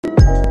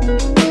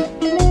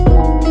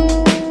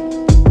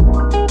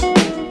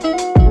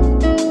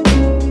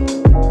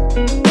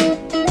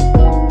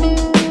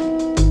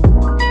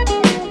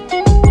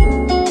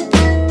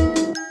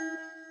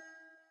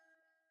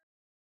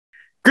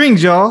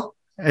Greetings, y'all.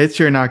 It's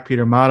your knock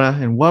Peter Mata,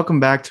 and welcome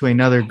back to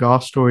another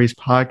Golf Stories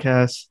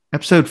podcast,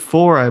 episode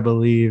 4, I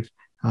believe.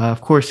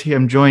 Of course,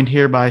 I'm joined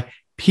here by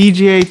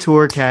PGA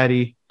Tour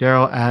caddy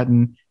Daryl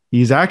Atten.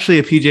 He's actually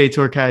a PGA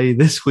Tour caddy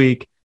this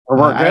week. We're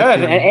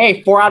good. And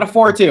hey, 4 out of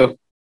 4 too.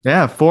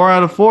 Yeah, 4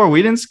 out of 4.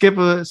 We didn't skip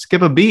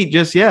a beat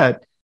just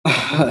yet.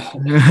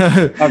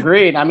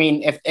 Agreed. I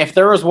mean, if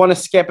there was one to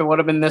skip, it would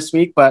have been this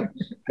week, but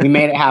we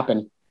made it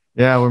happen.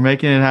 Yeah, we're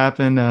making it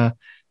happen.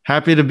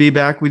 Happy to be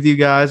back with you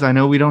guys. I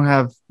know we don't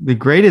have the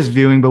greatest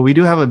viewing, but we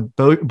do have a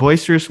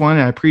boisterous one.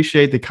 And I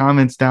appreciate the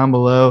comments down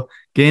below,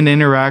 getting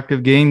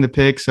interactive, getting the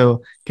picks.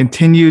 So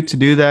continue to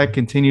do that.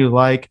 Continue to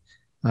like,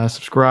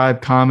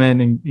 subscribe,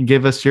 comment, and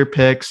give us your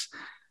picks.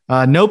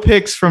 No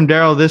picks from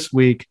Daryl this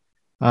week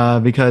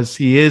because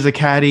he is a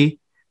caddy.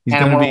 He's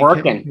going to be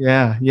working.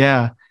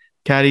 Yeah.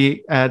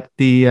 Caddy at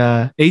the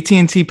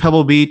AT&T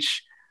Pebble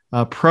Beach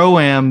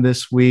Pro-Am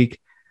this week.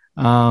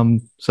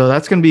 So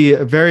that's going to be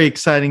a very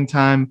exciting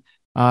time.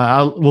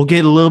 We'll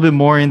get a little bit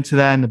more into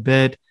that in a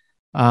bit.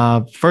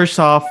 First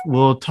off,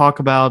 we'll talk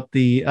about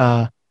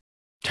the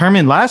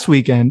tournament last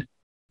weekend,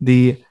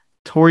 the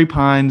Torrey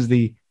Pines,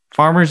 the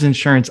Farmers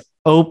Insurance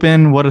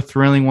Open. What a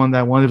thrilling one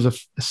that one. It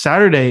was a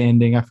Saturday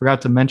ending. I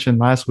forgot to mention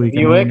last week.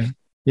 Buick?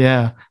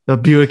 Yeah, the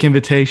Buick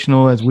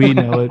Invitational as we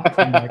know it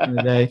from back in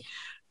the day.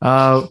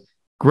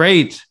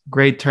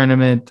 Great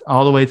tournament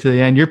all the way to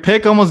the end. Your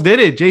pick almost did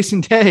it,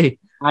 Jason Day.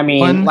 I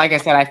mean, like I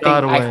said,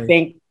 I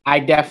think I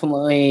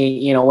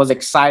definitely, was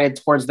excited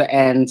towards the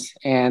end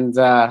and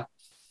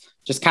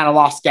just kind of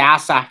lost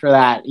gas after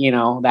that,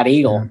 that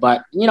eagle. Yeah.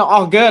 But,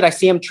 all good. I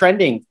see him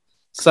trending.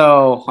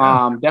 So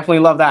definitely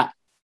love that.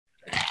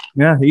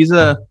 Yeah,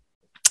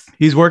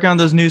 he's working on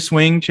those new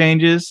swing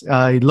changes.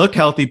 He looked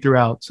healthy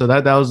throughout. So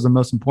that was the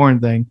most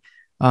important thing.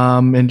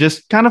 And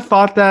just kind of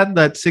fought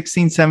that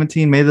 16,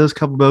 17, made those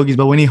couple bogeys.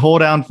 But when he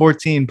holed down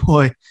 14,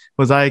 boy,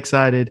 was I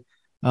excited.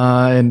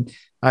 And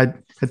I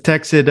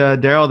texted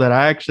Daryl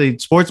that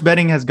sports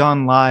betting has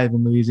gone live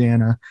in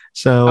Louisiana.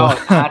 So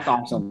that's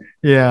awesome.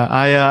 Yeah,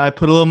 I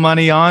put a little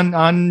money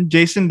on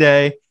Jason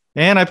Day,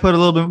 and I put a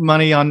little bit of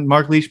money on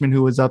Mark Leishman,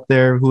 who was up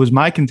there, who was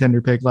my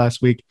contender pick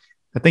last week.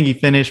 I think he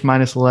finished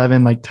minus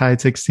 11, like tied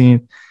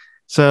 16th.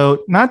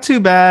 So not too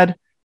bad.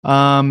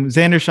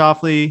 Xander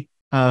Schauffele,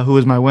 who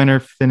was my winner,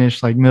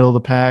 finished like middle of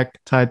the pack,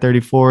 tied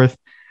 34th,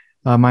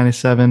 minus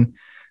 7.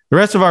 The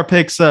rest of our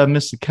picks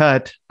missed the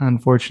cut,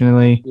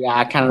 unfortunately. Yeah,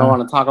 I kind of don't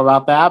want to talk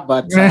about that,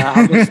 but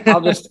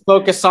I'll just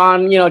focus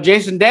on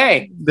Jason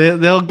Day.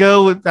 They'll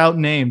go without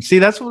names. See,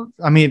 that's what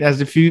I mean. As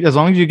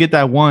long as you get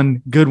that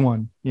one good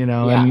one,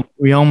 and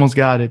we almost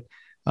got it.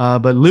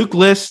 But Luke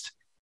List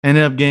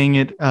ended up getting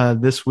it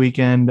this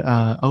weekend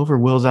over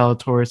Will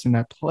Zalatoris in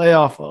that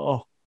playoff.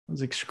 Oh, it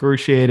was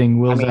excruciating.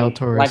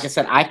 Zalatoris. Like I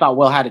said, I thought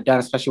Will had it done,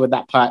 especially with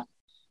that putt,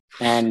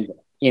 and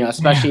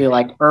especially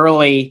like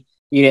early.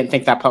 You didn't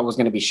think that putt was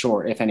going to be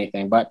short, if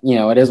anything, but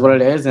it is what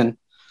it is, and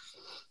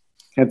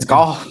it's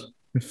golf.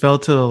 It fell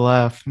to the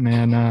left,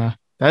 man.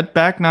 That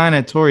back nine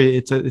at Torrey,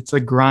 it's a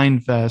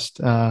grind fest.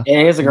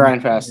 It is a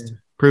grind fest.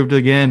 Proved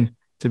again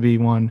to be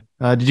one.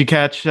 Did you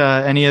catch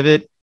any of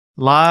it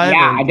live?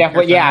 Yeah, I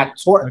definitely. Yeah,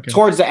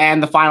 towards the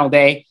end, the final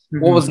day.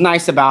 Mm-hmm. What was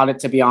nice about it,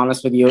 to be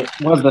honest with you,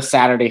 was the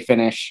Saturday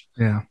finish.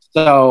 Yeah.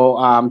 So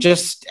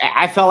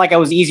I felt like it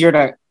was easier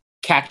to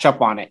catch up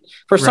on it.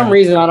 For some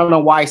reason, I don't know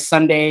why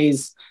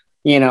Sundays.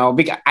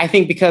 I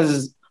think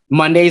because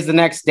Monday's the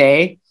next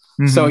day.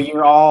 Mm-hmm. So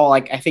you're all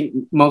like, I think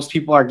most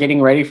people are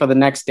getting ready for the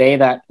next day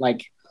that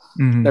like,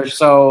 they're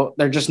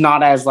just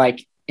not as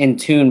like in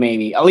tune,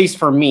 maybe, at least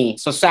for me.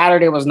 So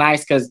Saturday was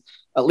nice because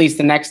at least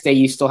the next day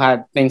you still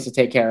had things to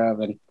take care of.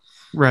 And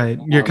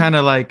you're kind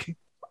of like,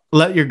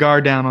 let your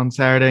guard down on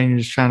Saturday and you're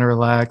just trying to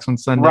relax on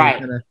Sunday.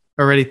 Right.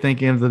 Already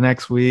thinking of the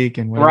next week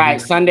and whatever.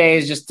 Right. Sunday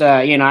is just,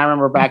 I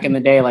remember back in the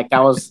day, like that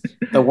was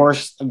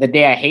the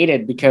day I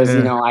hated because,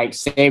 I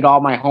saved all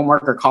my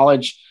homework or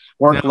college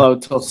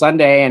workload till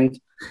Sunday and,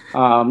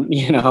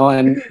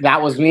 and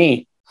that was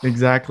me.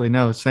 Exactly.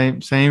 No,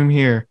 same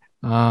here.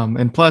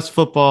 And plus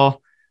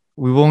football,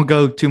 we won't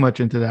go too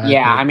much into that.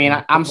 Yeah. I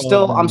mean, I'm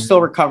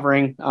still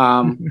recovering.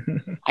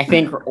 I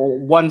think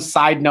one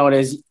side note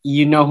is,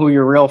 who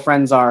your real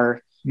friends are,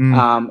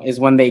 is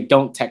when they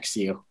don't text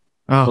you.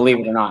 Oh. Believe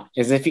it or not,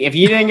 is if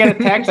you didn't get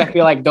a text, I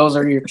feel like those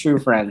are your true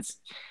friends.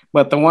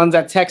 But the ones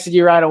that texted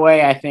you right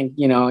away, I think,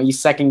 you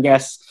second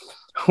guess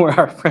where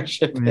our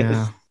friendship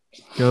is.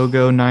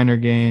 Go Niner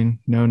game.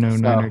 No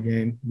Niner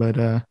game. But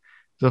it's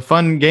a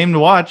fun game to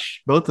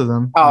watch, both of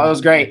them. Oh, it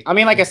was great. I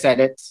mean, like I said,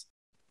 it's,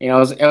 it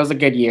was a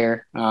good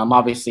year.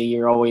 Obviously,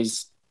 you're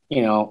always,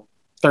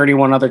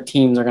 31 other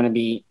teams are going to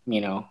be,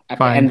 at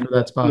the end of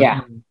that spot.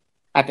 Yeah.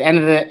 At the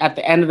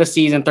end of the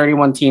season,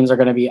 31 teams are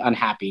going to be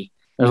unhappy.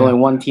 There's only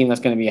one team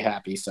that's going to be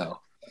happy, so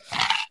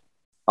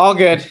all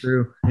good. That's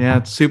true. Yeah,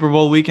 it's Super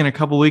Bowl week in a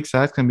couple weeks.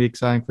 That's going to be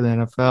exciting for the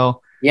NFL.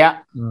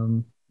 Yeah.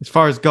 As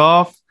far as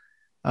golf,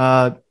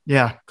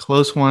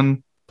 close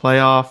one,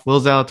 playoff.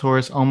 Will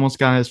Zalatoris almost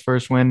got his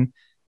first win.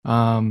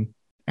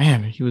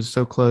 Man, he was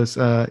so close.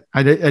 I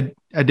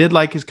did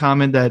like his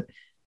comment that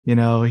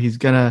he's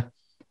gonna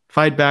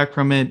fight back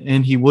from it,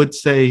 and he would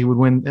say he would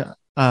win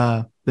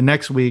the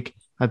next week.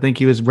 I think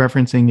he was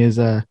referencing his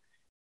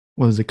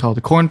what was it called,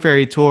 the Corn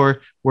Ferry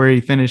Tour, where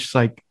he finished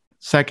like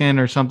second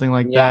or something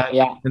like that,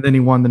 and then he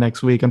won the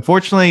next week.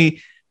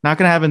 Unfortunately, not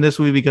gonna happen this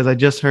week because I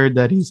just heard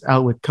that he's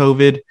out with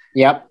COVID.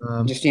 Yep,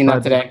 just seen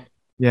that today.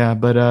 Yeah,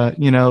 but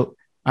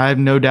I have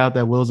no doubt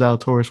that Will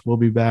Zalatoris will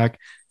be back.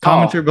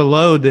 Commenter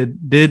below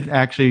did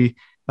actually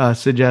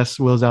suggest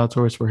Will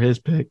Zalatoris for his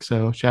pick,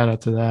 so shout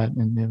out to that.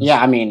 And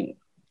I mean,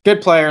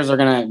 good players are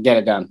gonna get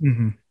it done.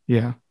 Mm-hmm.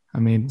 Yeah, I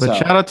mean, but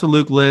shout out to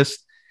Luke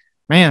List,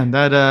 man.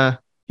 That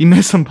he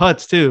missed some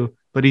putts too,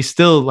 but he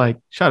still like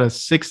shot a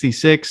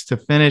 66 to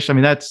finish. I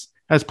mean, that's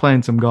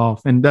playing some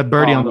golf, and that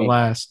birdie on the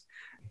last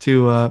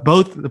to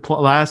both the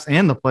last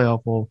and the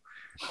playoff hole.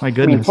 My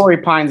goodness, I mean, Torrey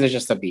Pines is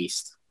just a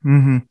beast.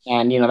 Mm-hmm.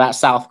 And that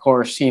South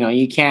course,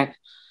 you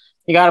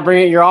got to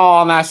bring it your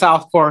all on that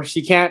South course.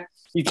 You can't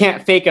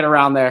fake it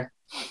around there.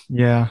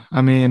 Yeah,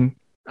 I mean,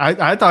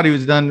 I thought he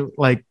was done.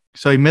 Like,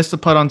 so he missed the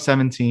putt on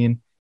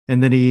 17,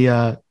 and then he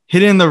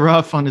hit in the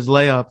rough on his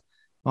layup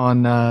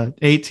on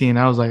 18.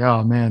 I was like,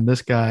 oh man,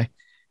 this guy,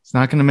 it's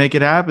not going to make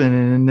it happen.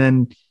 And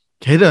then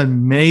hit an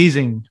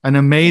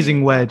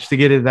amazing wedge to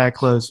get it that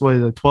close. What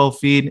is it, 12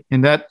 feet?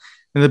 And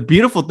the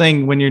beautiful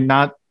thing when you're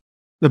not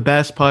the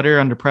best putter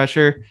under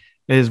pressure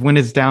is when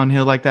it's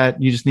downhill like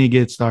that, you just need to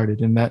get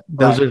started. And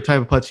those are the type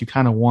of putts you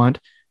kind of want.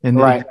 And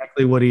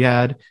exactly what he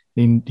had,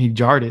 he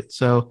jarred it.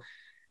 So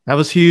that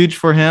was huge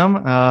for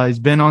him. He's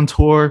been on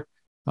tour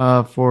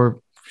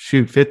for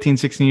 15,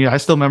 16 years. I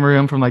still remember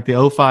him from like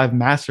the 05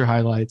 Master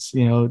highlights,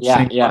 same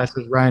class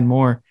as Ryan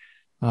Moore.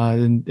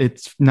 And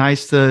it's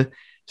nice to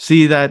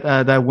see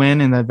that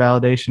win and that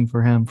validation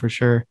for him for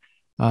sure.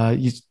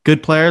 He's a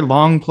good player,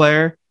 long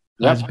player,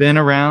 has been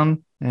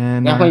around,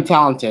 and definitely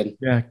talented.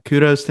 Yeah,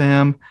 kudos to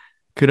him.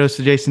 Kudos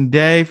to Jason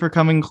Day for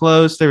coming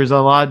close. There was a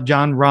lot.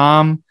 John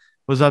Rahm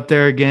was up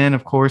there again.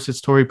 Of course,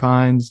 it's Torrey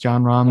Pines.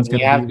 John Rahm is going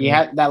to be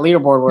that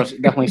leaderboard was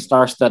definitely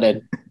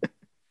star-studded.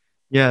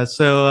 Yeah,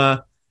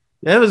 so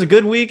it was a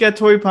good week at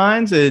Torrey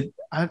Pines.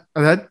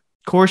 That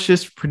course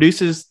just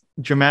produces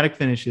dramatic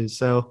finishes.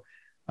 So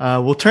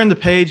we'll turn the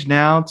page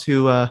now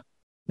to an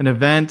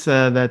event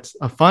that's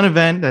a fun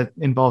event that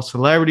involves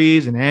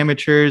celebrities and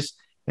amateurs,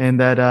 and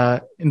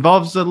that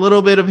involves a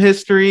little bit of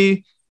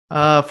history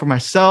for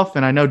myself.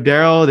 And I know,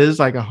 Daryl, it is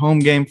like a home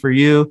game for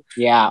you.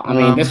 Yeah, I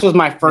mean, this was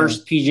my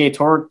first PGA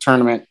Tour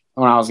tournament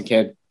when I was a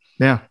kid.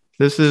 Yeah,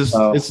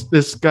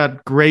 this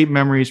got great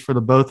memories for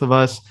the both of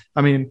us.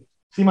 I mean,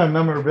 see my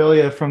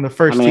memorabilia from the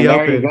first tee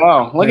there open. You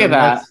go. Look at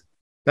that.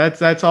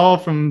 That's all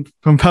from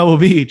Pebble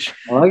Beach.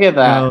 Look at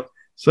that.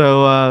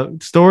 So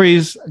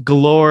stories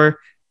galore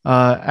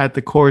at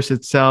the course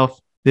itself.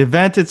 The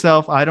event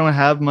itself, I don't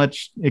have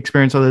much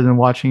experience other than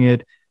watching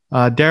it.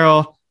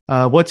 Daryl,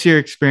 what's your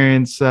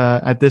experience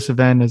at this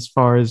event as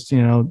far as,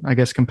 I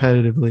guess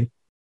competitively?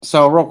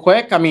 So real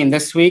quick, I mean,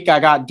 this week I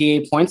got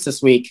DA points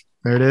this week.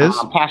 There it is.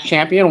 Past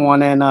champion,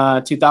 won in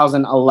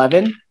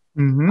 2011.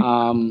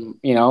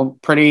 Mm-hmm.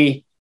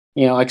 Pretty,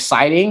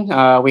 exciting.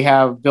 We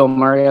have Bill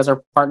Murray as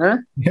our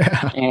partner.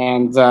 Yeah.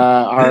 And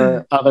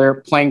our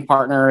other playing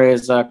partner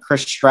is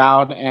Chris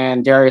Stroud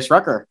and Darius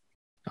Rucker.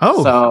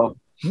 Oh. So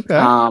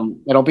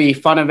okay. It'll be a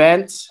fun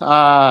event.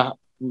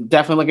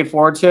 Definitely looking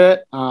forward to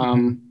it.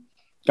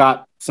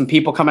 Got some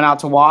people coming out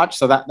to watch,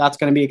 so that's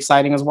going to be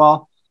exciting as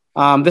well.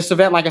 This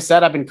event, like I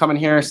said, I've been coming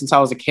here since I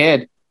was a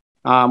kid.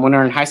 When we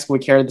were in high school, we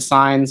carried the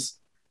signs.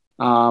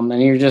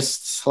 And you're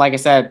just, like I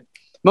said,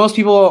 most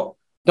people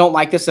don't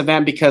like this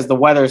event because the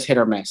weather's hit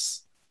or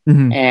miss.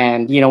 Mm-hmm.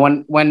 And,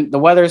 when the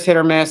weather's hit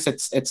or miss,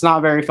 it's not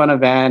a very fun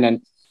event.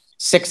 And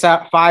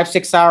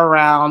 5-6 hour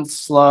rounds,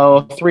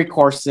 slow, 3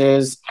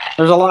 courses.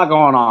 There's a lot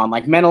going on.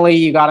 Like mentally,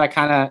 you got to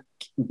kind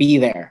of be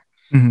there.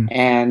 Mm-hmm.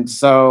 And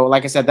so,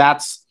 like I said,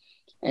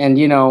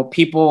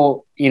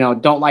 people,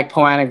 don't like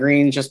Poa annua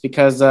Greens just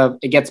because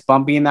it gets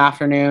bumpy in the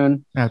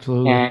afternoon.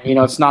 Absolutely. And,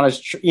 it's not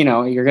as,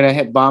 you're going to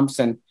hit bumps.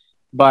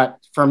 But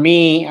for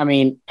me, I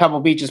mean,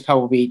 Pebble Beach is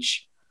Pebble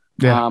Beach.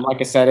 Yeah. Like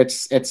I said,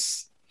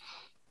 it's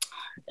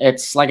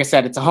like I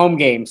said, it's a home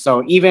game.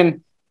 So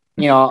even,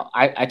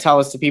 I tell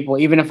this to people,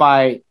 even if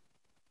I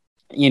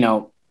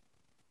wasn't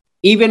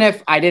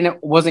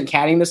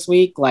caddying this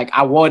week, like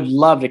I would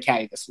love to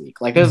caddy this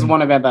week. Like this is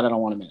one event that I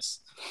don't want to miss.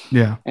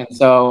 Yeah. And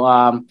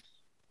so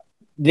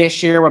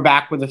this year we're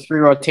back with a 3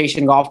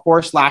 rotation golf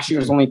course. Last year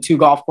was only 2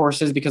 golf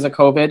courses because of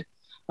COVID.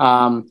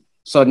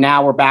 So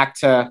now we're back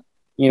to,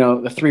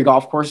 the 3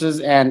 golf courses.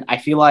 And I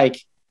feel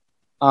like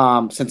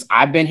since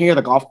I've been here,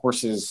 the golf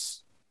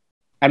courses,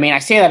 I mean, I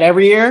say that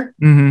every year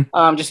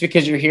just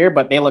because you're here,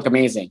 but they look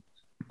amazing.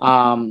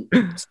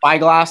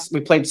 Spyglass, we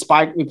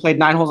played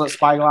 9 holes at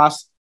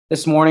Spyglass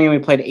this morning, and we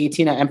played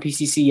 18 at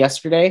MPCC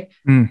yesterday.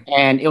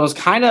 And it was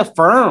kind of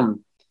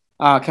firm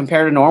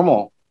compared to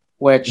normal,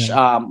 which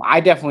I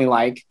definitely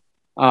like.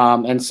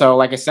 And so,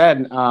 like I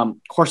said,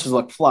 courses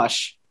look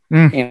flush.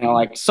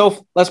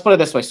 So let's put it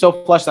this way, so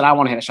flush that I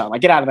want to hit a shot.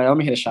 Like, get out of there, let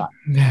me hit a shot.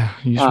 Yeah,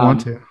 you just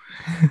want to.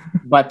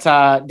 But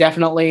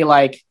definitely,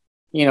 like,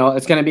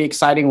 it's going to be an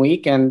exciting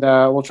week, and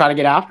we'll try to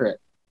get after it.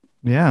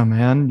 Yeah,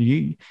 man.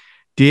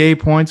 DA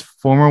points,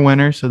 former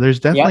winner, so there's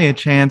definitely a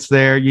chance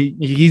there.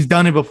 He's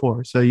done it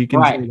before, so you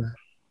can say that.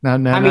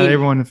 Not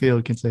everyone in the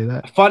field can say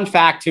that. Fun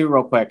fact too,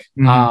 real quick.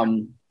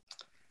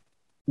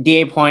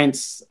 DA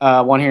points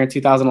won here in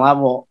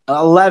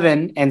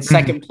 2011, and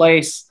second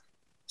place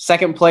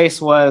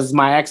was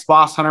my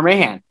ex-boss Hunter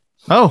Mahan.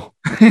 Oh,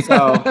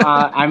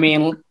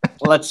 so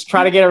let's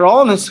try to get it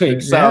rolling this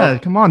week. So yeah,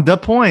 come on, the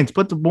points,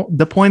 put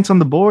the points on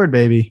the board,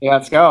 baby. Yeah,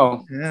 let's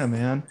go. Yeah,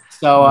 man.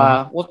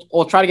 So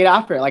we'll try to get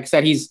after it. Like I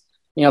said, he's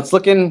it's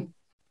looking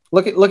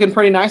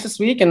pretty nice this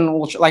week, and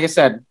like I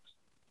said,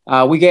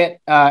 we get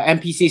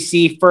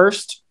MPCC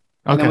first,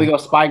 and then we go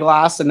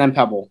Spyglass, and then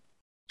Pebble.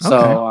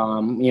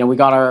 So we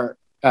got our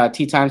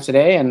tea times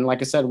today, and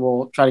like I said,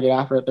 we'll try to get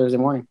after it Thursday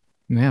morning.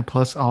 Yeah,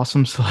 plus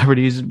awesome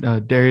celebrities,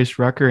 Darius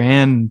Rucker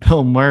and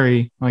Bill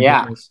Murray.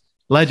 Goodness.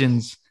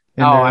 Legends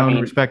in their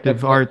own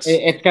respective arts.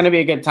 It's going to be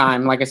a good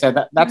time. Like I said,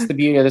 that's the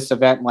beauty of this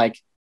event. Like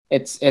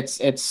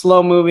it's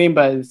slow moving,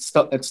 but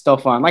it's still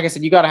fun. Like I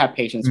said, you got to have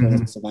patience with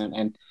this event,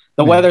 and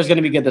the weather's going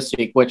to be good this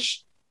week,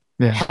 which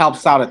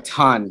helps out a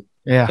ton.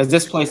 Yeah, because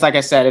this place, like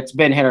I said, it's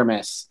been hit or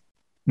miss,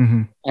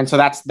 and so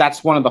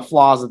that's one of the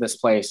flaws of this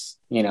place.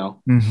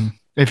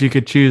 If you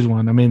could choose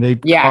one, I mean, they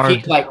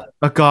carved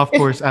a golf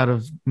course out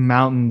of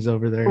mountains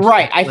over there.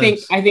 Right. I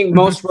think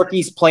most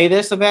rookies play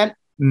this event.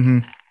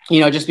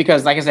 Just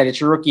because, like I said, it's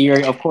your rookie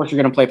year. Of course,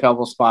 you're going to play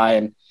Pebble Spy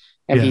and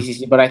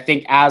PCC. But I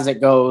think as it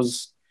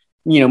goes,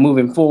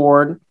 moving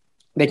forward,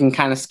 they can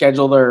kind of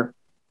schedule their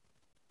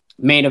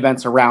main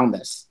events around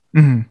this.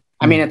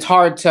 I mean, it's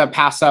hard to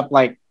pass up.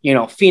 Like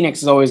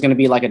Phoenix is always going to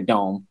be like a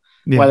dome.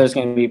 Weather's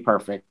going to be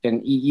perfect,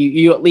 and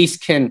you at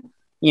least can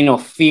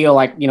feel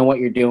like what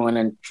you're doing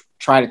and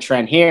try to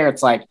trend here.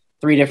 It's like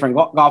 3 different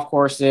golf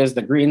courses.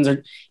 The greens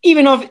are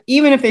even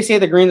if they say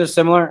the greens are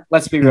similar,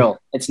 let's be real,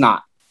 it's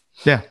not.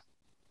 Yeah.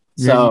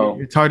 So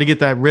it's hard to get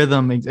that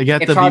rhythm. You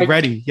have to be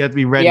ready. You have to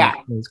be ready.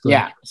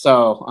 Yeah.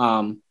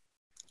 So,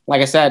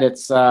 like I said,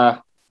 it's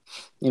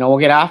we'll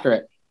get after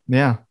it.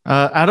 Yeah.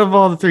 Out of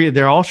all the 3,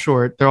 they're all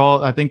short.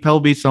 I think Pebble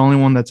Beach is the only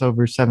one that's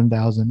over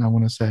 7,000. I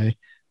want to say,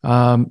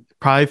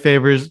 probably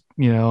favors,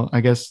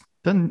 I guess,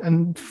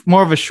 and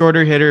more of a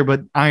shorter hitter,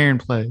 but iron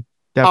play.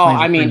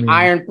 Definitely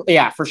iron.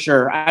 Yeah, for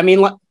sure. I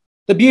mean,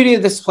 the beauty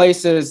of this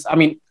place is,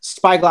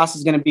 Spyglass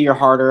is going to be your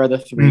harder of the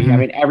 3. I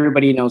mean,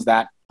 everybody knows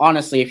that.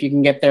 Honestly, if you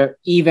can get there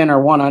even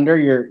or 1 under,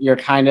 you're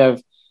kind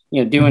of,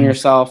 doing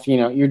yourself,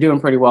 you're doing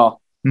pretty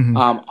well.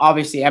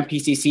 Obviously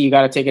MPCC, you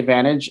got to take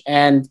advantage,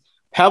 and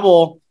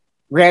Pebble,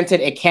 granted,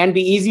 it can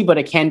be easy, but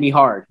it can be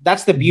hard.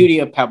 That's the beauty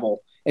of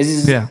Pebble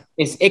is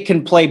it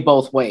can play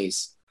both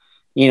ways.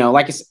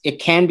 It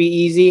can be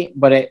easy,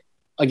 but it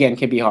again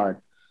can be hard.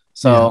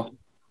 So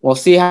we'll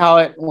see how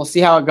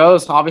it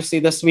goes. Obviously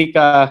this week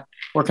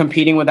we're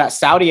competing with that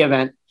Saudi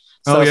event.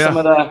 So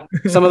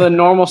some of the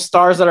normal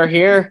stars that are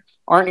here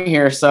aren't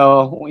here.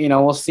 So,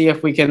 we'll see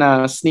if we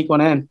can sneak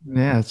one in.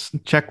 Yeah, let's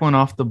check one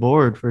off the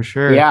board for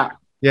sure. Yeah.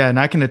 Yeah, and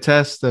I can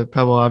attest that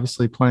Pebble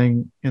obviously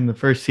playing in the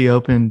First Tee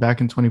Open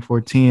back in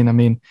 2014. I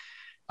mean,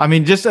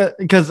 just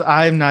because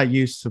I'm not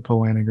used to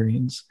Poa annua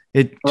greens.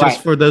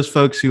 Just for those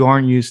folks who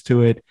aren't used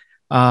to it,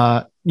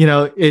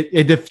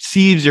 it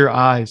deceives your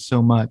eyes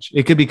so much.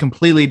 It could be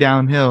completely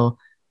downhill,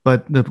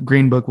 but the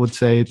green book would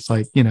say it's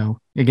like,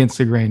 against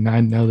the grain.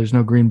 I know there's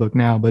no green book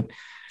now, but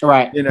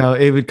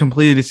it would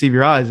completely deceive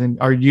your eyes,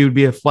 or you'd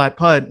be a flat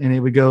putt and it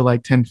would go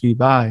like 10 feet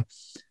by.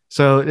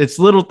 So it's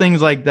little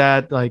things like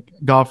that, like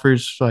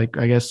golfers, like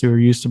I guess who are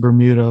used to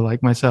Bermuda,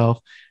 like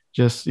myself,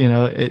 just,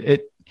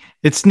 it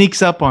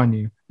sneaks up on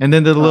you. And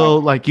then the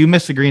little, like you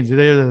miss the greens.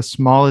 They're the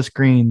smallest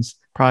greens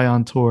probably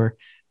on tour.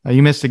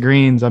 You miss the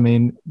greens. I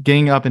mean,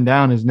 getting up and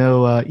down is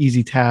no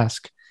easy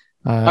task.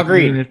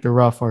 Agreed. Even if the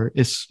rough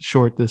is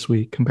short this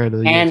week compared to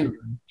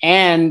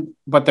the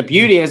but the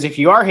beauty is if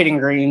you are hitting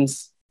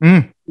greens,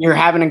 you're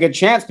having a good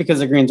chance because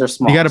the greens are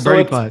small. You got a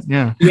birdie putt.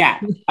 Yeah. Yeah.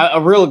 A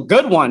real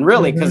good one,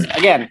 really. Because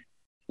again,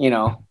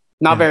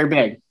 not very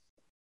big.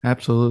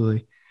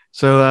 Absolutely.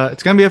 So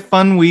it's going to be a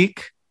fun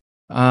week.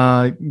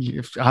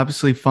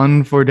 Obviously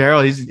fun for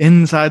Daryl. He's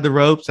inside the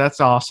ropes. That's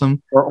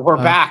awesome. We're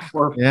back.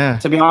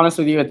 To be honest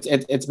with you,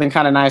 it's been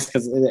kind of nice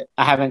because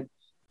I haven't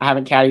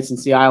caddied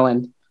since the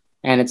island,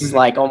 and it's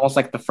like almost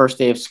like the first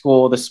day of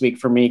school this week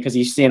for me because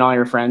you're seeing all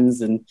your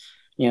friends and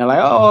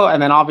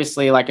and then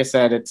obviously, like I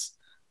said, it's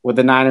with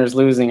the Niners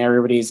losing,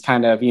 everybody's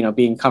kind of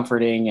being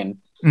comforting and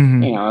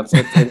it's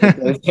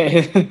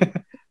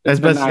as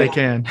best nice. They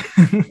can.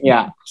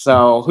 Yeah.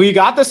 So who you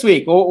got this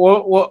week?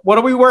 What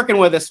are we working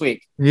with this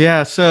week?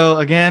 Yeah. So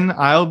again,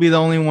 I'll be the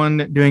only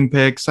one doing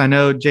picks. I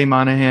know Jay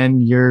Monahan,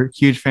 you're a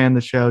huge fan of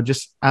the show.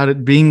 Just out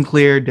of being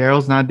clear,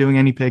 Daryl's not doing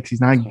any picks. He's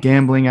not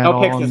gambling at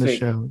all on the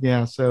show.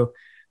 Yeah. So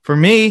for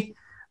me,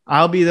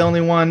 I'll be the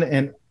only one,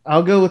 and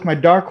I'll go with my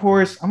dark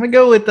horse. I'm gonna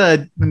go with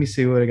let me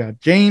see what I got.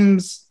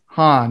 James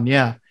Hahn.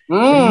 Yeah.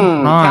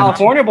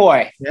 California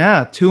boy.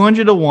 Yeah.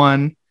 200 to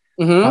 1.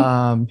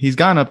 He's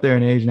gone up there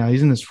in age now.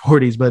 He's in his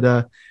 40s,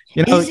 but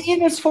he's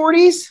in his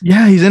 40s.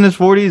 Yeah, he's in his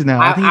 40s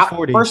now. I think he's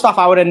 40. First off,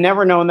 I would have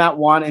never known that,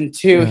 one, and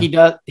two, he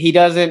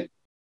doesn't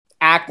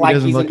act like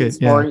he's in his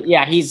 40s.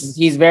 Yeah,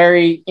 he's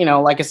very,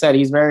 like I said,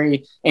 he's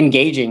very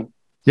engaging.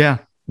 Yeah,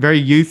 very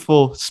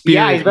youthful spirit.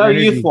 Yeah, he's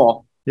very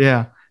youthful.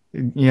 Yeah,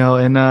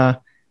 and I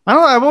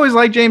don't know. I've always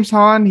liked James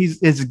Hahn.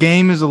 His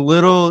game is a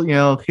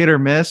little, hit or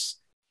miss.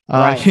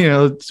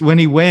 Right. When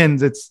he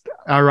wins, it's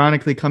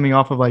ironically coming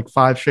off of like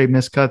 5 straight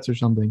missed cuts or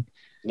something.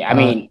 Yeah, I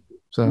mean,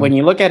 when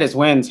you look at his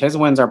wins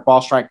are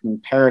ball striking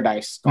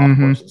paradise golf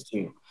courses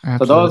too.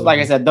 Absolutely. So those, like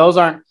I said, those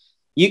aren't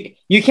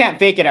you can't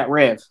fake it at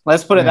Riv.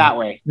 Let's put it that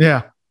way.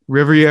 Yeah,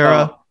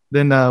 Riviera.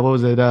 Then what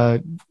was it?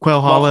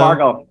 Quail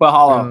Hollow. Quail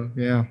Hollow.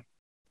 Yeah.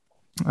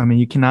 I mean,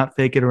 you cannot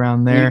fake it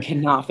around there. You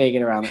cannot fake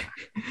it around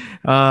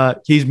there.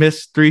 He's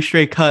missed 3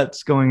 straight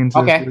cuts going into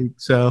this week.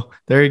 So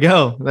there you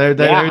go.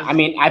 I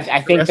mean,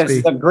 I think this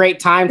is a great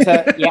time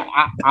to. Yeah,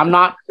 I'm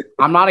not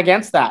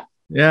against that.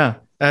 Yeah,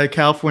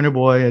 California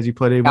boy, as you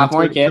put it,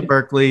 California went kid to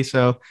Berkeley,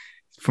 so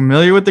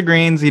familiar with the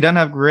greens. He doesn't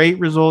have great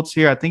results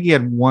here. I think he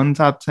had 1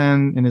 top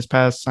 10 in his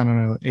past,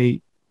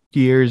 8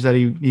 years that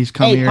he's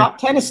come here. Top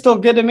 10 is still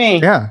good to me.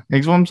 Yeah,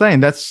 that's what I'm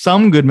saying. That's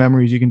some good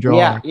memories you can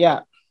draw.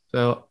 Yeah.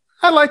 So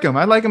I like him.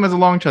 I like him as a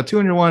long shot.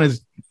 201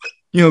 is,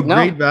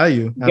 great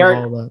value. Out of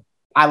all that.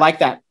 I like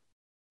that.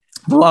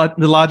 The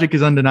logic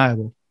is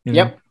undeniable.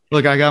 Yep.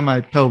 Look, I got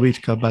my Pebble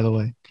Beach Cup, by the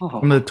way,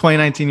 from the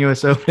 2019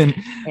 U.S. Open.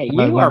 Hey,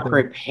 you are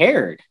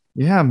prepared.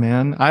 Yeah,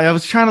 man. I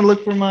was trying to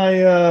look for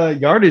my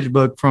yardage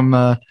book from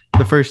the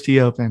first Tee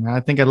Open.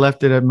 I think I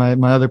left it at my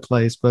other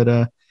place,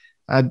 but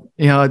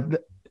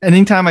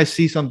anytime I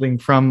see something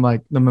from like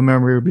the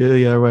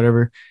memorabilia or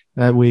whatever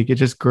that week, it's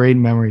just great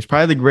memories.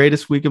 Probably the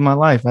greatest week of my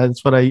life.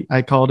 That's what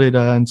I called it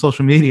on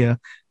social media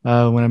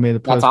when I made the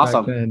post. That's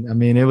awesome. Back then. I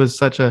mean, it was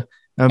such a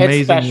amazing.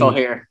 It's special week.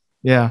 here.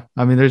 Yeah,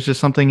 I mean, there's just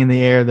something in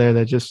the air there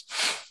that just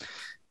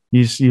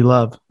you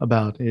love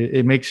about it.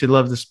 It makes you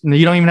love this.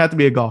 You don't even have to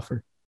be a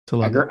golfer to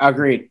love it.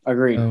 Agreed.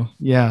 So,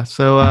 yeah.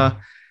 So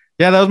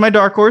that was my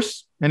dark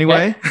horse.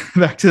 Anyway,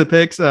 back to the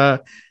picks.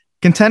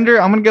 Contender,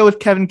 I'm gonna go with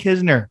Kevin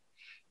Kisner.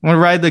 I'm going to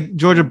ride the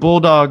Georgia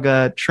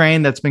Bulldog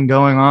train that's been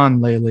going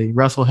on lately.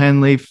 Russell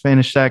Henley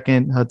finished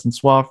second. Hudson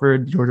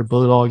Swafford. Georgia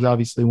Bulldogs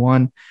obviously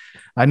won.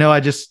 I know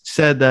I just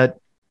said that,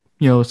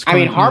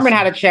 Harmon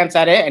had a chance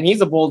at it, and he's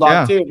a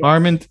Bulldog too.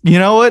 Harmon. You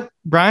know what?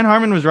 Brian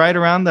Harmon was right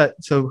around that.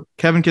 So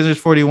Kevin Kisner's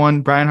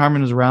 41. Brian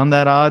Harmon was around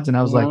that odds. And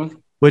I was like,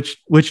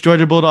 which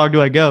Georgia Bulldog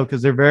do I go?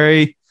 Because they're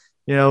very,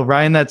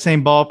 right in that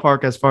same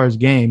ballpark as far as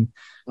game.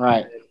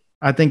 Right.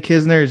 I think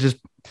Kisner is just,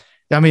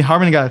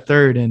 Harmon got a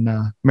third in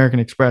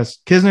American Express.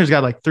 Kisner's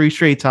got like 3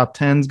 straight top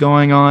 10s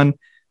going on.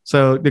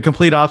 So the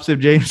complete opposite of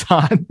James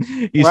Hahn.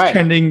 He's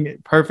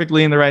trending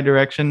perfectly in the right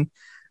direction.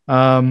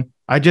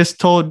 I just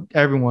told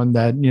everyone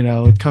that,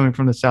 coming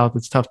from the South,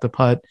 it's tough to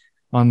putt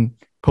on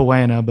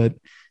Poana. But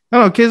I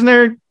don't know,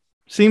 Kisner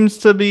seems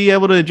to be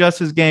able to adjust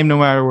his game no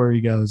matter where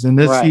he goes. And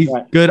he's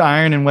good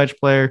iron and wedge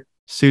player,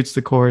 suits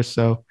the course.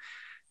 So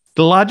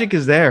the logic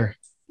is there.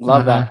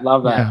 Love that.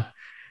 Yeah.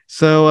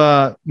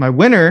 So my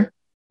winner.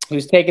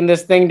 Who's taking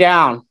this thing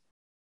down?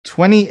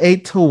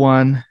 28-1.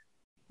 I'm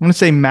going to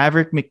say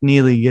Maverick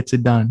McNeely gets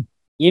it done.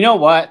 You know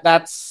what?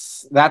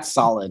 That's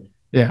solid.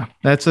 Yeah,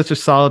 that's such a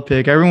solid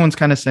pick. Everyone's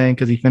kind of saying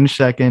because he finished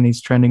second, he's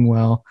trending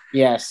well.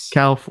 Yes.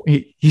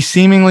 He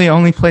seemingly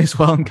only plays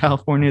well in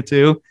California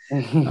too.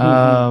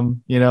 Fortinet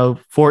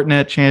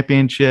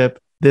Championship,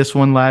 this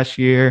one last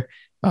year.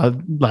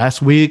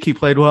 Last week, he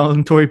played well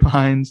in Torrey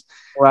Pines.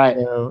 Right.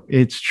 So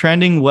it's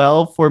trending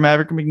well for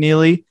Maverick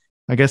McNeely.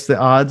 I guess the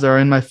odds are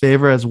in my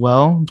favor as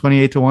well.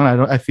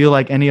 28-1. I feel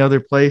like any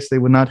other place they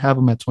would not have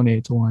him at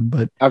 28-1.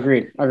 But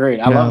agreed. I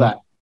love that.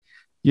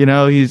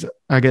 He's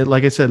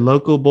like I said,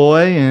 local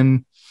boy,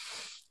 and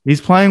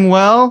he's playing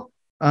well.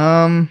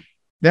 I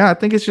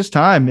think it's just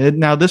time.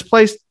 Now this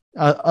place,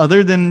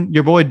 other than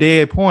your boy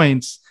DA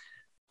Points,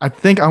 I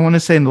think I want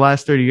to say in the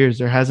last 30 years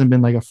there hasn't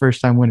been like a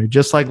first time winner,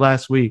 just like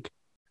last week.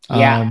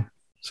 Yeah.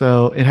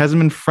 So it hasn't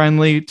been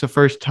friendly to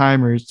first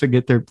timers to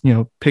get their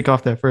pick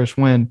off that first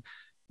win.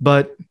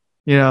 But,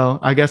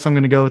 I guess I'm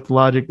going to go with the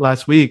logic.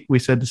 Last week, we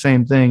said the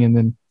same thing. And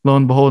then lo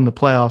and behold, in the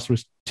playoffs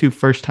was 2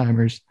 first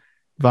timers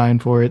vying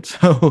for it.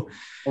 So,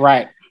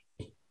 right.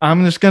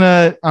 I'm going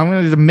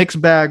to mix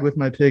bag with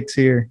my picks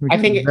here. I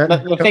think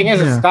the thing is,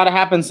 it's got to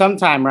happen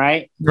sometime,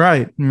 right?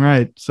 Right.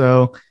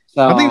 So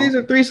I think these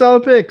are 3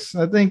 solid picks.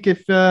 I think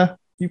if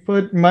you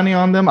put money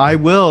on them, I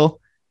will,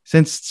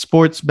 since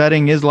sports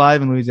betting is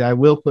live in Louisiana, I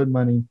will put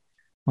money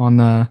on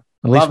at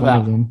least one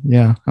of them.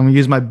 Yeah. I'm going to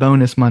use my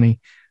bonus money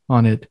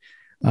on it.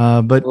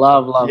 But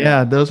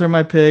love. Those are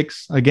my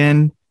picks.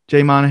 Again,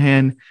 Jay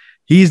Monahan,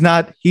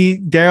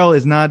 Daryl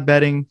is not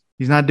betting.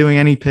 He's not doing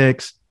any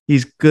picks.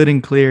 He's good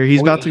and clear. He's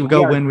about to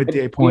go win with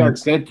DA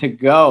Points. We are good to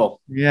go.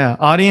 Yeah.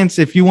 Audience,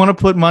 if you want to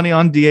put money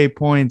on DA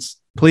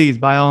Points, please,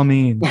 by all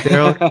means.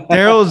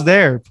 Daryl's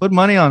there. Put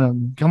money on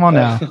him. Come on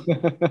now.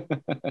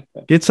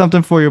 Get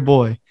something for your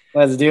boy.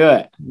 Let's do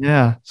it.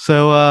 Yeah.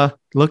 So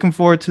looking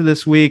forward to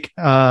this week.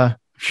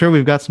 sure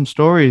we've got some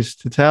stories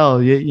to tell.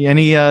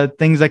 Any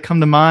things that come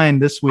to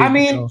mind this week? I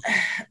mean,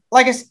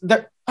 like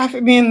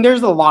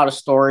there's a lot of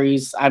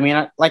stories. I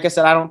mean, like I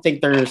said, I don't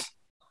think there's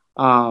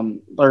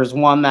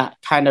one that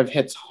kind of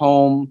hits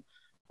home.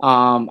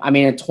 I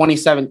mean, in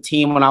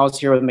 2017, when I was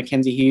here with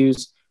Mackenzie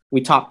Hughes, we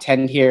top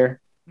 10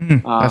 here.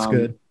 That's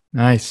good.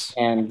 Nice.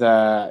 And,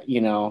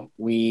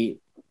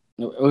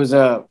 it was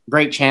a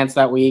great chance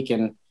that week.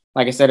 And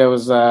like I said, it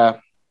was,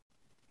 I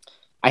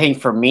think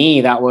for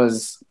me, that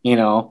was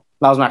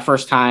my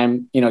first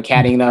time,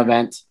 caddying the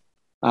event,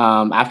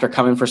 after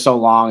coming for so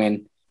long,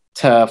 and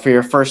for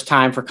your first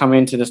time for coming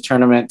into this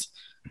tournament,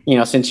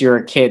 since you're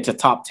a kid, to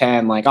top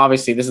 10, like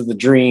obviously this is the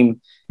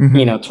dream,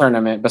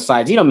 tournament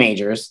besides,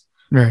 majors.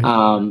 Right.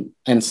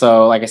 And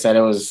so, like I said,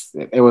 it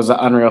was an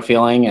unreal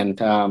feeling.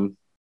 And,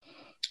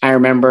 I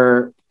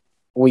remember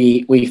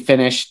we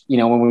finished,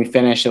 when we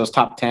finished, it was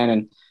top 10.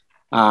 And,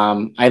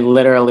 I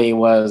literally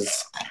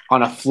was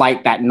on a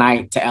flight that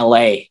night to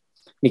LA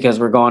because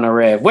we're going to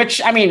Riv,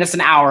 which, I mean, it's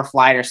an hour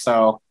flight or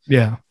so.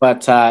 Yeah.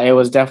 But, it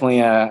was definitely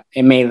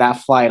it made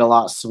that flight a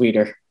lot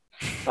sweeter.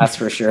 That's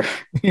for sure.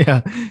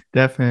 Yeah,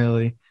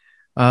 definitely.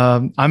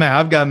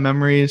 I've got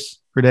memories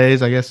for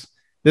days. I guess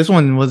this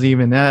one wasn't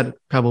even at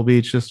Pebble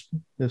Beach. Just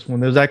this one.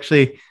 There was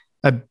actually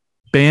a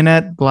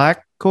Bayonet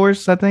Black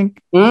course, I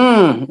think.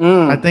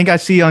 I think I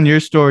see on your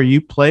story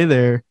you play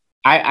there.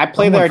 I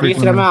play there a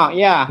decent amount.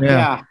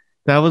 Yeah.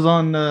 That was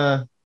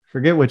on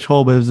forget which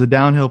hole, but it was the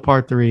downhill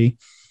par 3.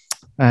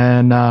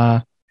 And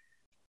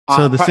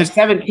so the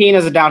 17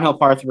 is a downhill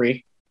par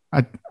 3.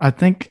 I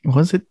think,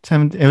 was it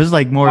 17? It was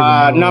like more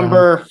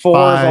number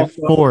 4 is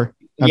also 4.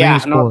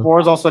 Number 4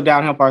 is also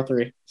downhill par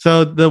 3.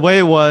 So the way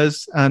it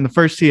was on the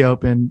first tee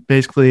open,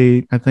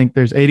 basically, I think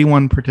there's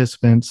 81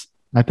 participants.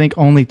 I think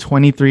only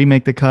 23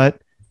 make the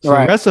cut. So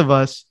the rest of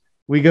us,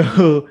 we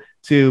go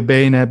to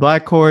Bayonet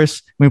Black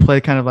course. We play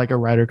kind of like a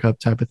Ryder Cup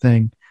type of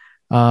thing.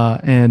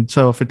 And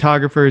so a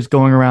photographer is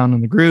going around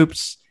in the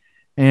groups.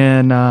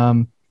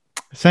 And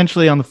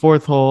essentially on the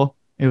 4th hole,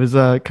 it was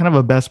kind of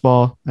a best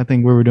ball. I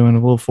think we were doing a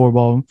little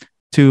 4-ball,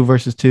 2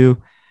 versus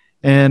 2.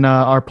 And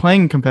our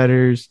playing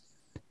competitors,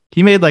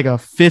 he made like a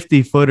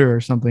 50-footer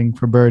or something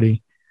for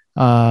birdie.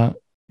 And,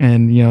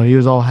 he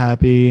was all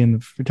happy, and the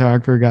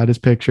photographer got his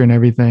picture and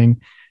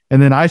everything.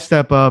 And then I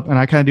step up and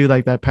I kind of do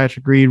like that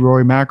Patrick Reed,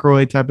 Rory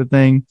McIlroy type of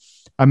thing.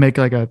 I make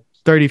like a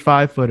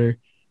 35-footer.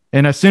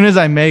 And as soon as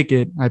I make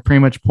it, I pretty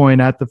much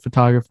point at the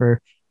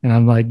photographer and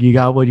I'm like, "You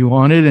got what you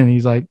wanted?" And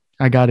he's like,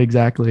 "I got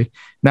exactly."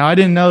 Now, I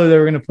didn't know they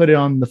were going to put it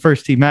on the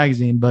First Tee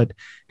magazine, but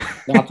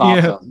that's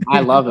awesome. I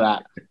love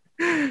that.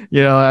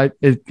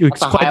 It was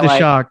quite the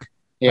shock.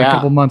 Yeah. A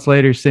couple months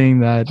later, seeing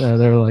that,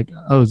 they were like,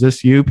 "Oh, is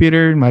this you,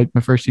 Peter?" My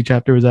First Tee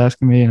chapter was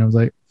asking me, and I was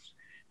like,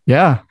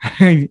 "Yeah,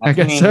 I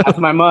guess so." That's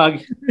my mug.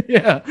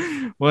 Yeah.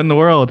 What in the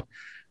world?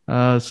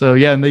 So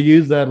yeah, and they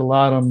use that a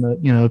lot on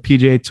the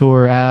PGA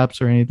Tour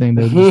apps or anything.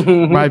 They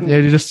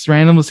just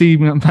randomly see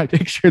my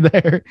picture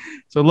there.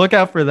 So look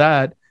out for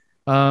that.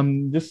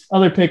 Just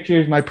other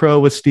pictures. My pro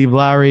with Steve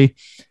Lowry.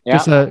 Yeah.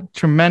 Just a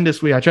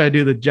tremendous week. I try to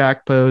do the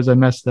Jack pose. I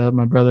messed up.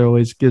 My brother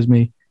always gives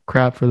me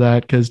crap for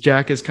that because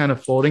Jack is kind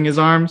of folding his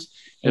arms.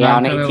 And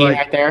on 18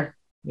 right there.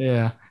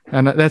 Yeah,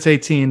 and that's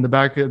 18. The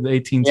back of the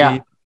 18 tee.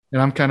 And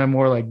I'm kind of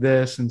more like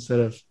this instead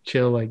of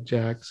chill like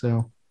Jack.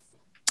 So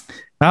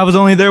I was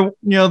only there,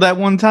 that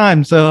one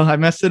time. So I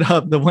messed it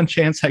up. The one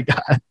chance I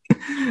got.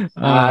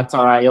 That's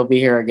all right. You'll be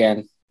here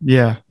again.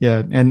 Yeah.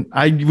 Yeah. And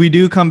we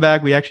do come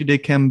back. We actually did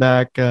come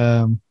back.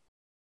 What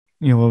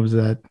was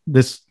that?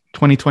 This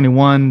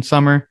 2021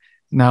 summer.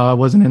 Now I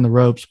wasn't in the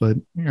ropes, or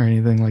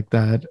anything like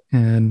that.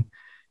 And,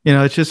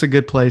 it's just a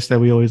good place that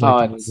we always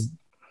like to visit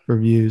for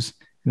views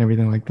and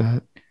everything like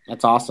that.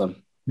 That's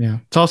awesome. Yeah.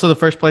 It's also the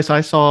first place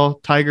I saw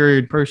Tiger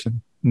in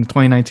person in the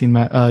 2019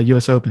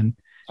 US Open.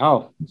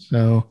 Oh.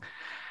 So,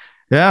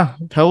 yeah.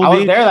 I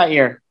was there that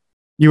year.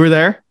 You were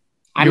there?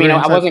 I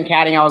wasn't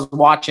caddying. I was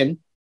watching.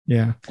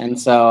 Yeah. And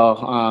so,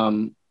 I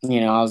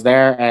was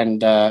there,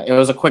 and it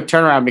was a quick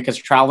turnaround because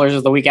Travelers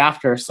is the week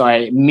after. So I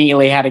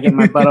immediately had to get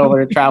my butt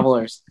over to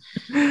Travelers.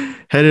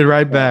 Headed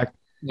right back.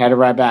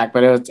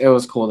 But it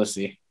was cool to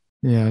see.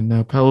 Yeah.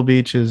 No, Pebble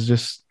Beach is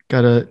just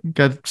got a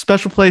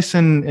special place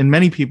in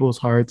many people's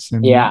hearts.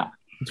 And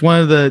it's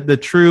one of the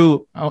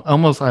true,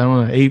 almost, I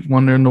don't know, 8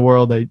 wonder in the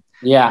world that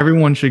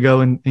everyone should go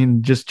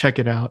and just check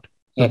it out.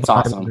 It's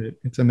awesome.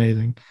 It's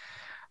amazing.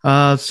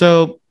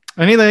 So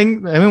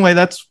anyway,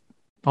 that's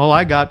all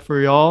I got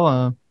for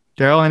y'all.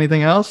 Daryl,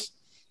 anything else?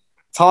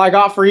 That's all I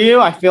got for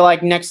you. I feel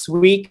like next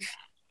week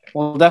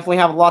we'll definitely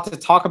have a lot to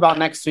talk about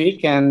next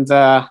week, and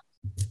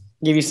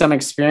give you some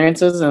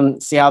experiences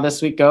and see how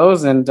this week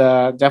goes. And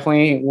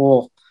definitely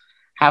we'll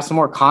have some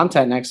more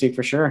content next week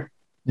for sure.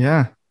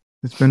 Yeah.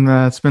 It's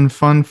been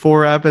fun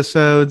 4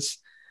 episodes.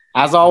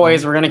 As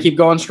always, we're going to keep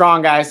going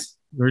strong, guys.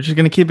 We're just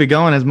going to keep it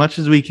going as much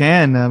as we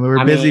can.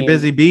 We're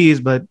busy bees,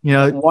 but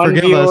one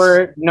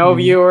viewer, no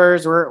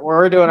viewers.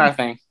 We're doing our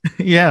thing.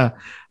 Yeah.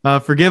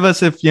 Forgive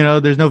us if,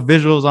 there's no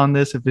visuals on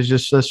this, if it's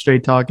just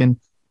straight talking,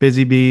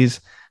 busy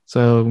bees.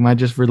 So we might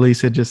just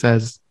release it just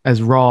as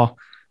raw.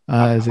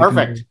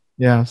 Perfect.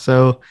 Yeah.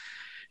 So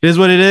it is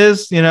what it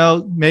is.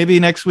 Maybe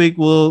next week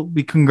we'll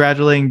be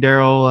congratulating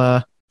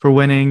Daryl for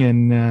winning,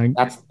 and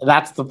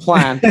that's the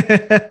plan.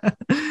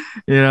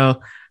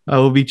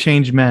 We'll be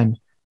changed men.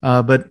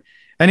 But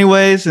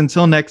anyways,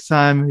 until next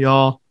time,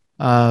 y'all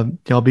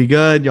be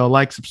good. Y'all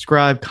like,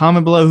 subscribe,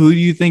 comment below. Who do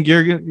you think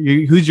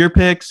who's your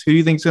picks? Who do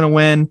you think's gonna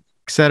win?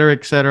 Et cetera,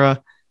 et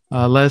cetera.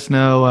 Let us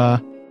know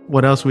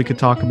what else we could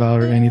talk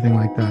about or anything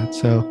like that.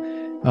 So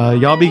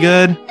y'all be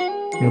good.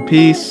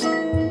 Peace.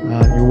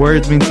 Your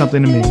words mean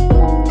something to me.